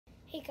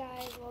Hey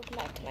guys, welcome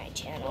back to my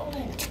channel.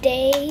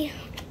 Today,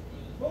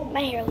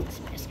 my hair looks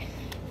a mess.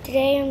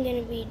 Today I'm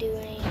going to be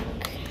doing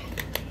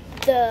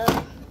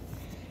the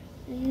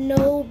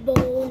no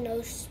bowl,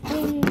 no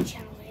spoon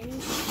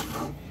challenge.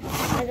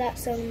 I got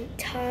some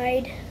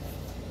Tide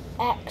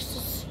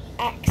XO,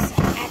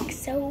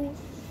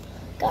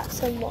 got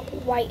some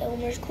white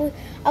Elmer's glue.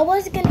 I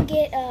was going to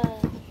get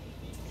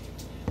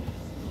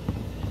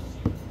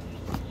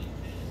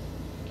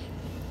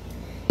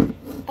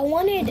I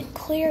wanted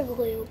clear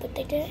glue, but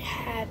they didn't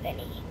have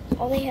any.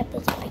 All they had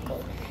was white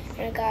glue.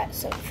 And I got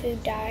some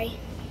food dye.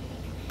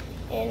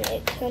 And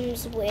it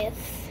comes with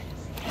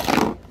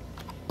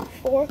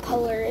 4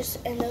 colors.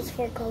 And those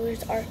 4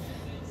 colors are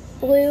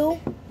blue.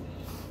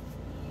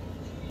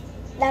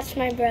 That's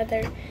my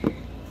brother.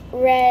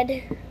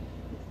 Red,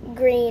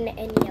 green,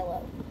 and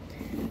yellow.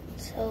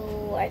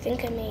 So I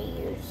think I may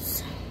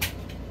use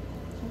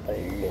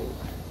blue.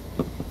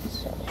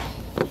 So,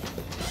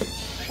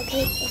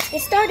 okay, let's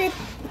get started.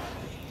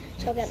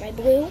 So I got my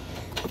blue.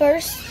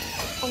 First,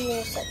 I'm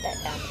gonna set that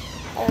down.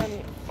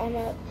 I'm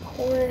gonna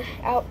pour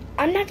out.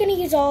 I'm not gonna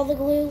use all the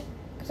glue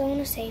because I want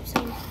to save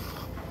some.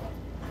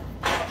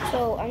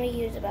 So I'm gonna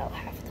use about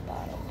half the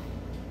bottle.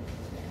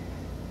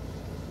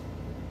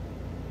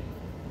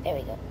 There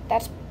we go.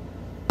 That's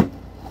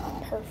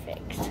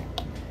perfect.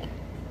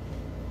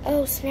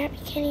 Oh snap!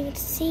 You can't even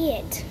see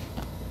it.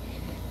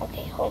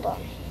 Okay, hold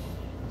on.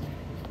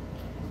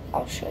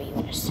 I'll show you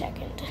in a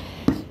second.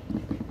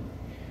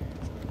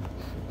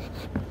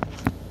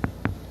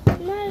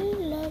 My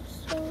love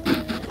story.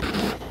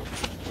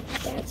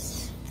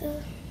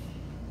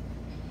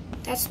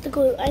 That's the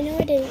glue. I know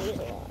I didn't use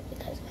a lot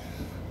because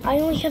I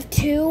only have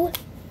 2.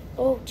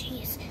 Oh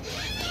jeez.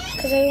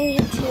 Because I only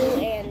have 2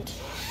 and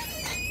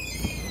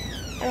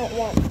I don't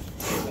want.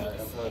 Alright,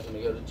 I'm probably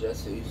gonna go to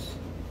Jesse's.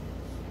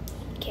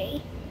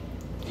 Okay.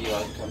 Do you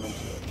like coming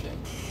to it? Okay.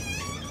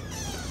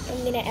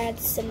 I'm gonna add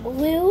some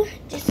blue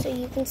just so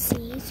you can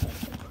see, so I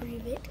can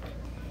prove it.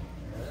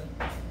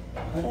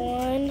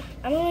 1.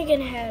 I'm only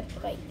gonna have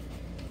like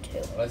 2.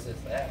 What's this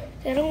at?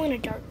 I don't want a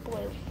dark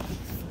blue.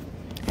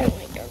 I don't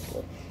like dark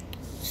blue.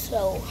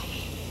 So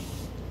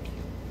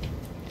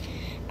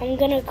I'm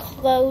gonna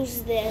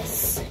close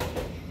this,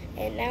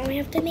 and now I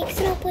have to mix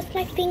it up with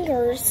my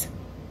fingers.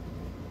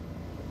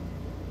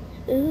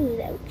 Ooh,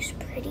 that looks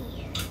pretty.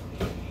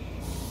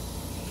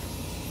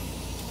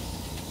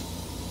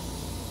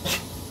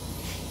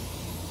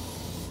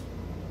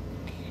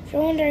 If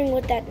you're wondering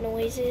what that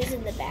noise is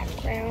in the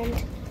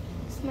background,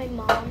 it's my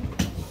mom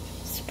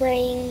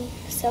spraying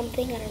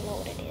something. I don't know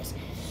what it is.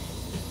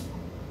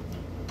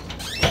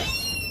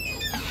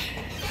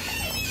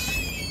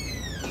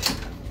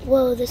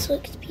 Whoa, this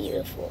looks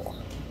beautiful.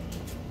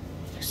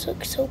 This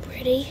looks so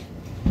pretty.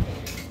 You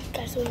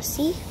guys want to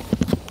see?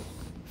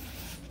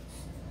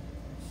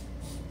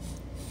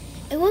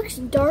 It looks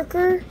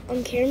darker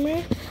on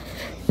camera,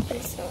 but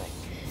it's not.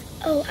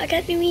 Oh, I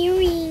got new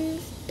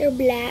earrings. They're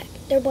black.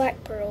 They're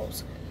black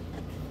pearls.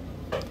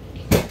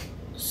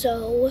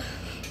 So,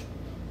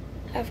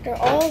 after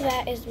all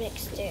that is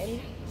mixed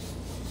in,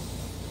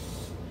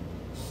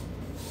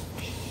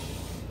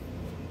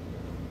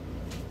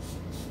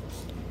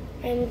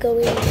 I'm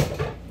going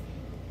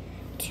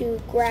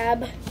to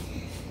grab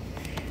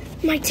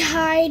my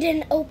Tide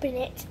and open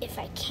it if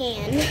I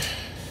can.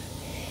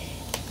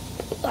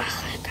 Oh,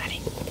 I got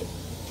it.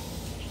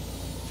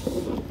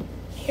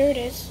 Here it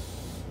is.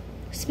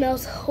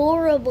 Smells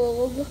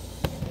horrible.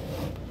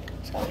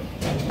 So,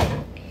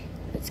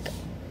 let's go.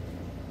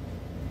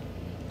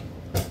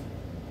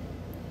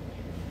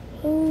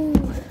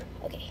 Ooh,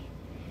 okay.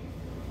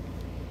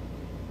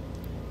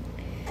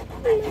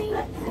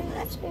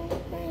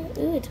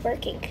 Ooh, it's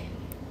working.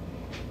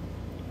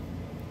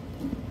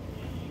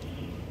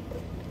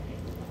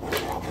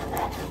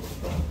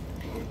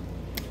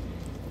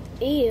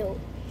 Ew.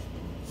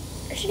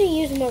 I should have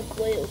used more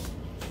glue.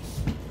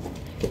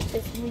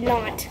 It's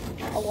not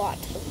a lot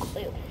of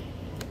glue.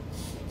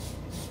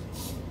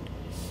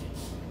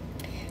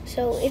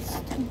 So it's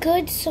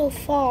good so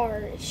far.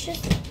 It's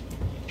just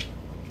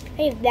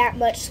I have that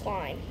much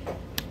slime.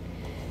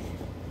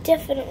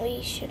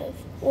 Definitely should have.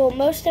 Well,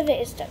 most of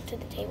it is stuck to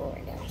the table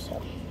right now, so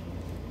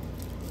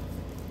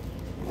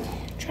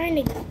I'm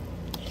trying to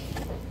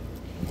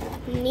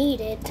knead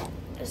it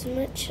as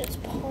much as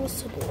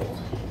possible.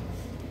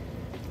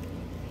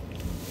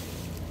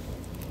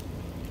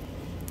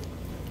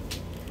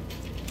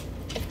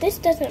 If this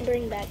doesn't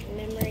bring back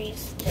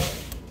memories, then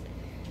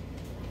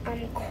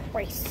I'm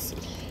crazy.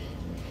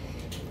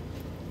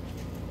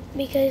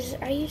 Because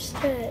I used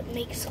to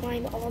make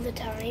slime all the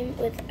time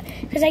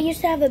because I used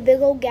to have a big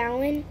old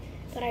gallon,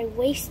 but I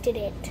wasted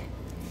it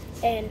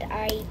and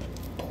I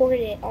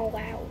poured it all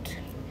out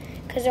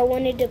because I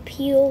wanted to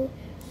peel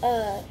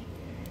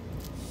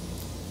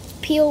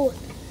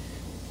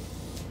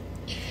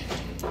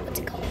what's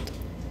it called?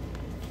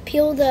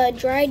 Peel the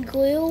dried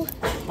glue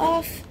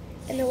off,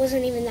 and there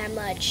wasn't even that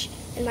much.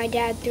 And my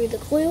dad threw the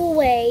glue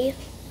away.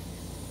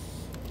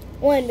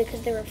 1,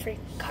 because there were freaking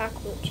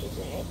cockroaches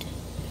in it.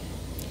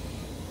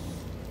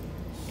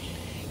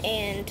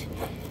 and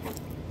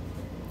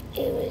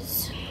it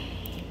was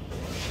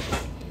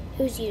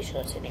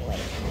useless anyway.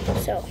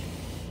 So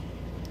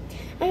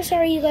I'm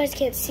sorry you guys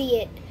can't see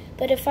it,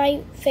 but if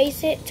I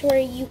face it to where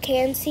you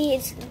can see,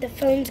 the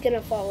phone's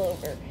gonna fall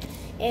over,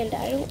 and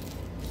I don't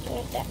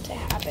want that to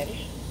happen.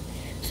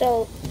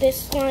 So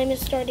this slime is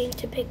starting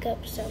to pick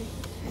up some.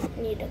 I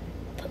need to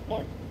put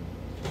more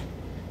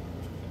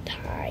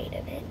Tide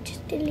in it,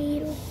 just a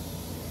little.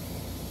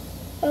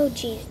 Oh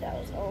geez, that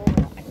was a lot.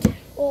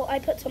 Well, I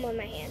put some on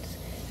my hands,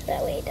 so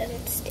that way it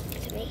doesn't stick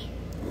to me.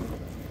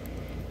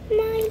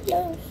 My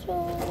love so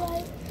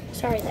light.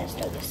 Sorry, that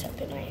still gets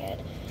stuck in my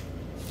head.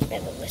 I've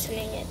been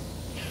listening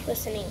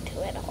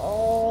to it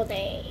all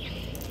day.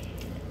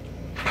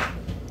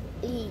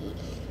 Eee,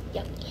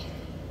 yucky.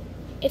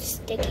 It's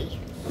sticky.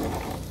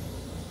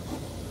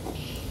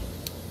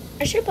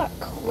 I should have bought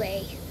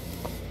clay.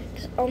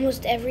 Because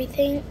almost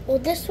everything. Well,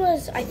 this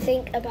was, I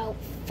think, about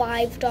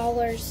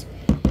 $5.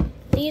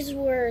 These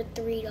were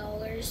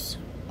 $3,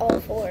 all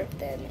 4 of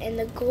them. And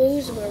the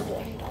glues were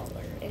 $1.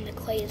 And the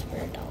clays were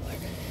 $1.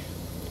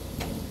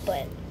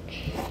 But,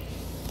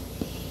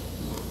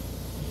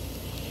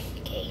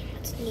 okay,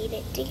 let's knead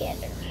it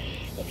together,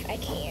 if I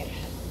can.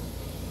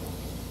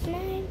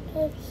 My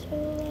love so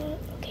loud.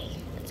 Okay,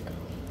 let's go.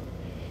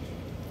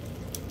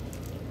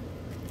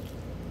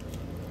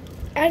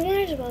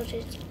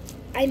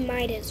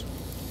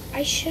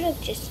 I should have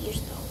just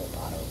used the whole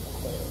bottle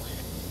of glue.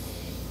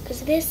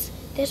 Because this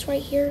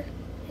right here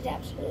is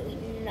absolutely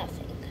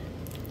nothing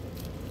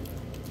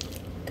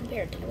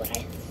compared to what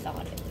I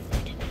thought it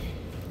would.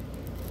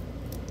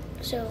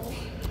 So,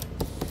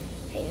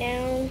 right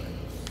now,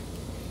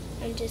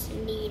 I'm just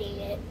kneading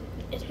it.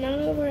 It's not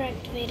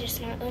overactivated, it's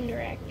not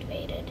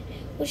underactivated.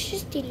 Well, it's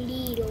just a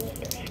little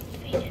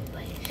underactivated,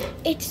 but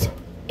it's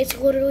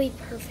literally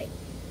perfect.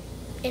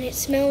 And it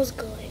smells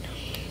good,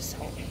 so.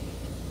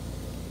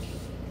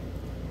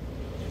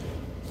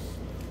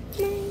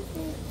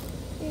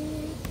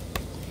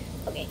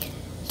 Okay,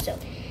 so.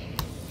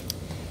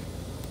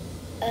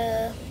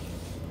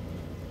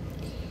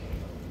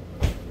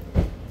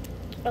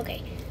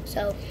 Okay,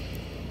 so.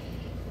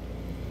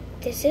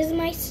 This is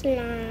my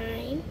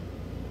slime.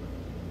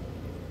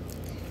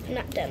 I'm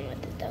not done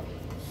with it though.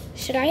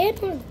 Should I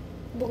add more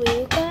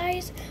blue,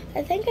 guys?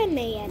 I think I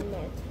may add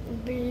more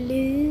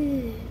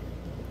blue.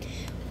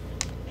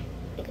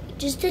 Okay,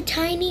 just a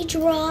tiny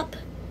drop.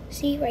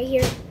 See, right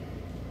here.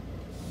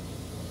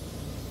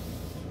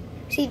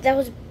 See, that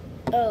was,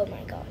 oh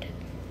my god.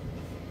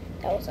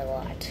 That was a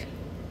lot.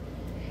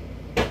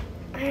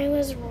 I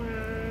was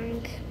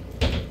wrong.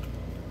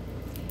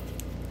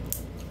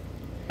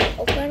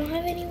 Hope I don't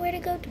have anywhere to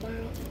go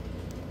tomorrow.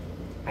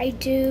 I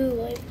do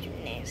love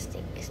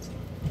gymnastics.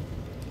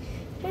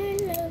 My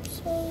love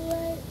so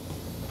right.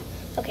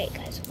 Okay,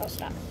 guys, I'll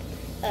stop.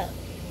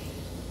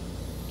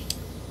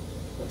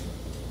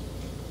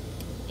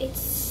 It's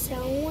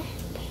so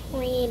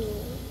pretty,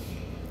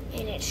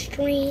 and it's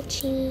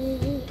stretchy,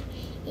 and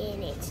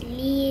it's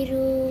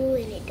little,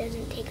 and it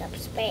doesn't take up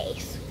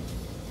space.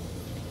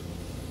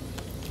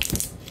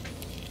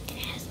 It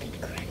has good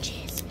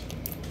crunches.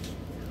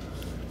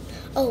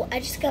 Oh, I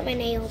just got my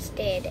nails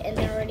did, and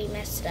they're already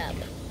messed up.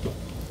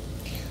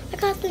 I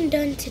got them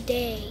done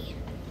today.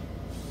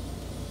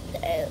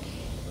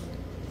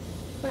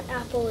 My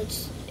apple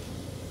is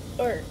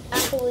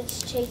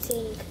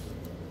chasing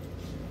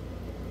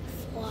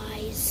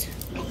flies.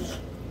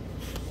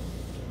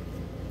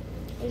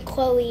 And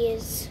Chloe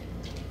is,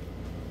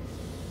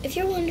 if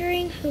you're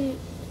wondering who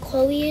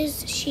Chloe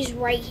is, she's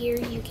right here.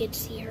 You can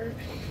see her.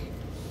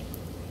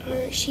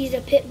 She's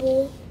a pit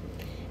bull.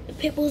 The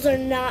pit bulls are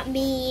not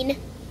mean.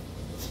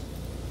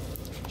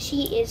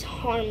 She is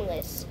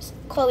harmless.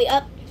 Chloe,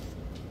 up.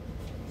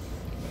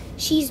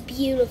 She's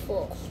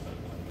beautiful.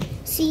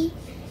 See?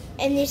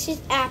 And this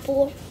is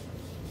Apple.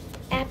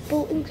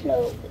 Apple and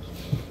Chloe.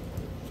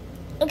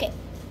 Okay.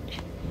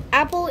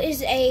 Apple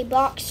is a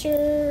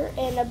boxer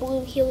and a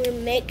blue heeler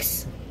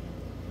mix.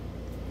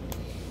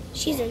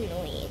 She's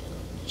annoying.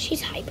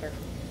 She's hyper.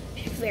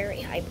 She's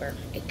very hyper.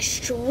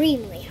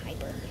 Extremely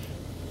hyper.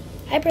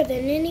 Hyper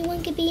than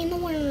anyone could be in the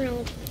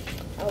world.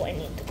 Oh, I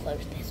need to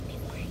close this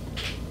before it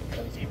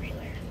goes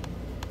everywhere.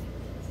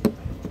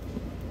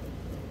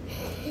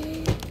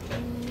 Pretty.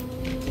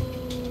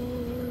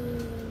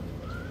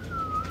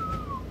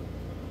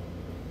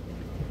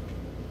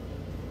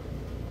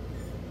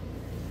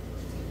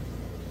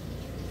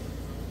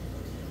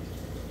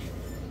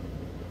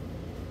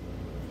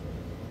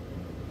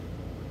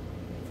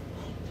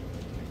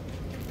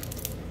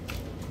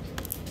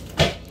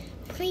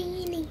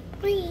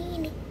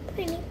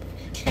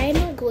 Should I add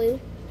more glue?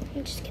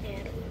 I'm just gonna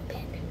add a little bit.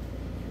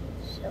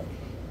 So.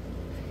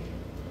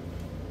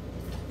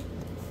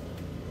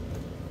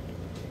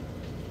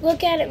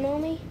 Look at it,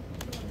 Mommy.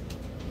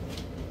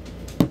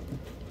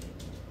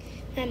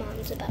 My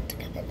mom's about to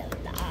come in the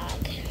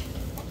vlog.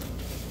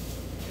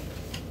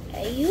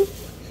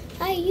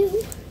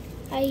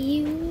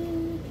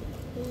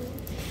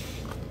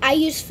 I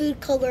use food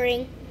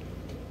coloring.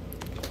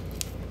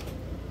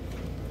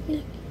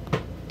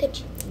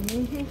 Touch.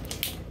 I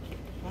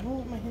don't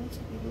want my hands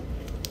to be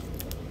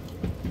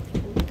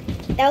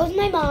That was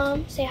my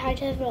mom. Say hi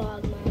to the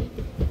vlog, Mom.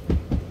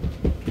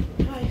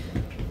 Hi.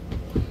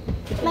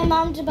 My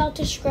mom's about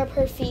to scrub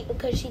her feet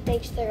because she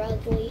thinks they're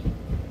ugly.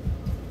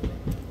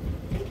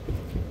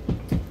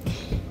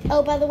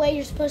 Oh, by the way,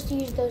 you're supposed to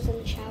use those in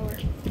the shower.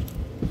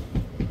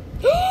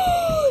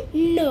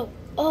 No.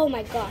 Oh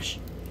my gosh.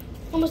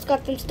 Almost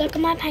got them stuck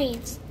in my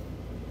pants.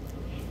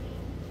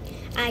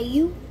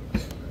 I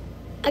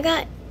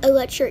got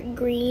electric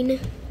green.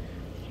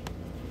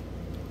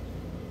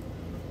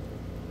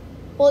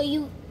 Well,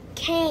 you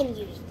can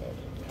use them.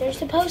 They're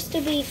supposed to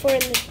be for in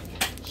the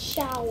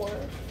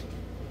shower.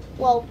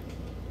 Well,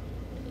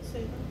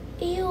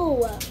 ew.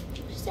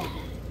 What's that?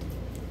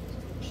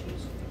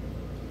 Cheese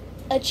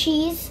A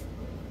cheese?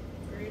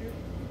 grater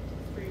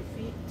for your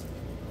feet.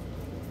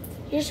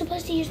 You're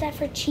supposed to use that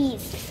for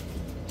cheese.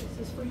 This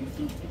is for your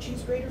feet. A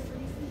cheese grater for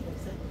your feet.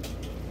 That's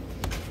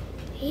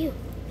it. Ew.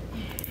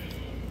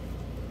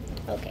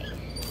 Okay.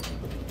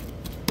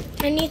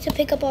 I need to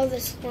pick up all the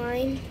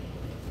slime.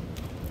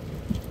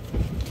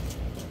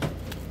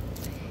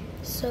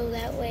 So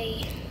that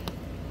way.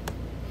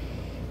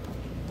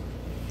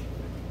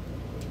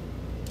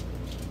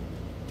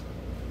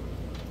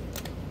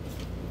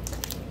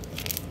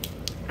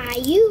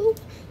 Ayu.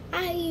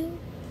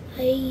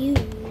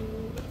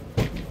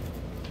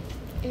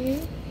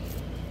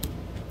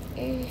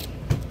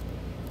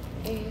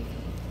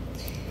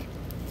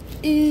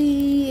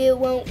 It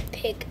won't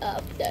pick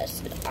up the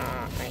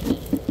slime.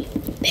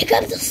 Pick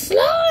up the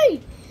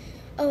slime!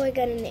 Oh, I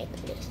got a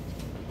necklace.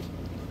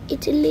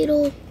 It's a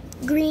little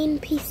green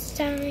peace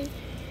sign.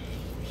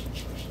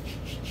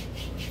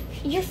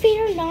 Your feet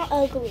are not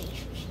ugly.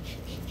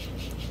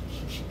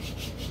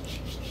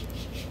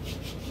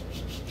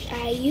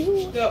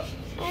 Ayu. Go.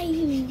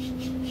 Ayu.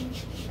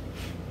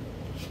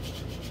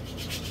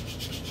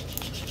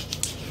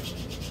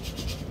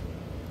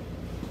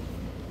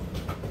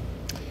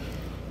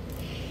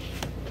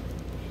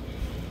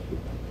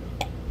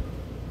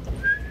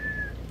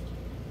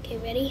 Okay,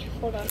 ready?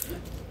 Hold on.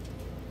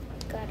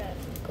 Gotta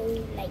go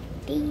like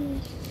this.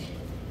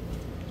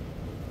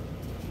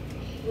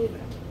 Move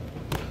it.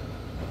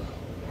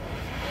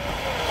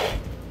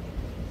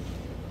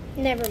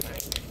 Never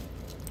mind.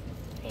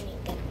 I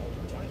need that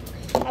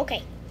one.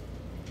 Okay.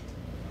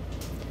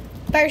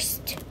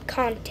 First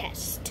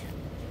contest.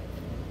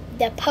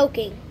 The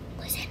poking.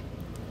 Listen.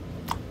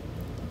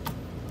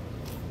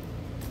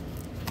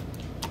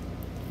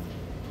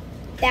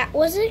 That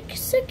was a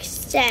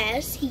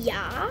success,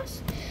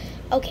 yes.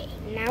 Okay,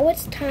 now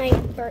it's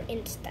time for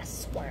Insta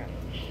Swirl.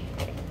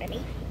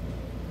 Ready?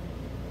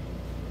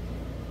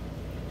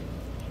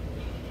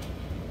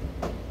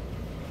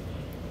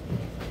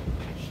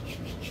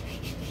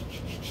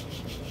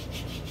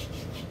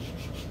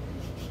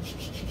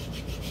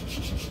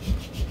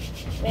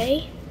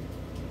 Ready?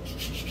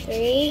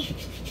 3,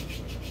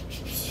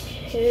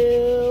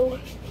 2,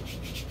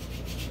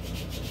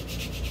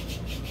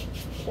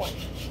 1.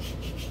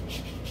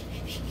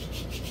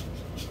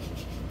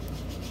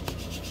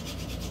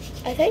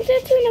 I think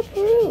that's an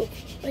approve.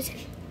 Listen.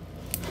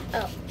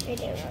 Oh, I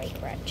didn't really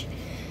correct.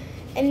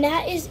 And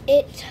that is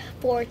it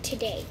for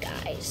today,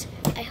 guys.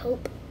 I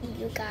hope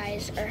you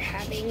guys are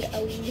having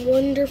a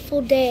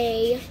wonderful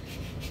day,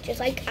 just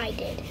like I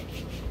did.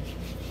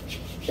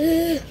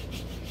 Ugh.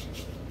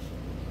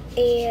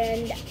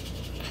 And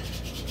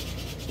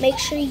make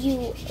sure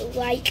you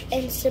like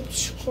and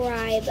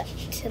subscribe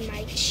to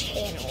my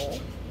channel.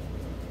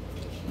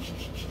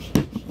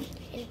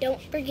 And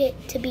don't forget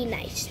to be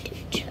nice to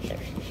each other.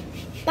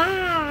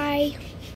 Bye.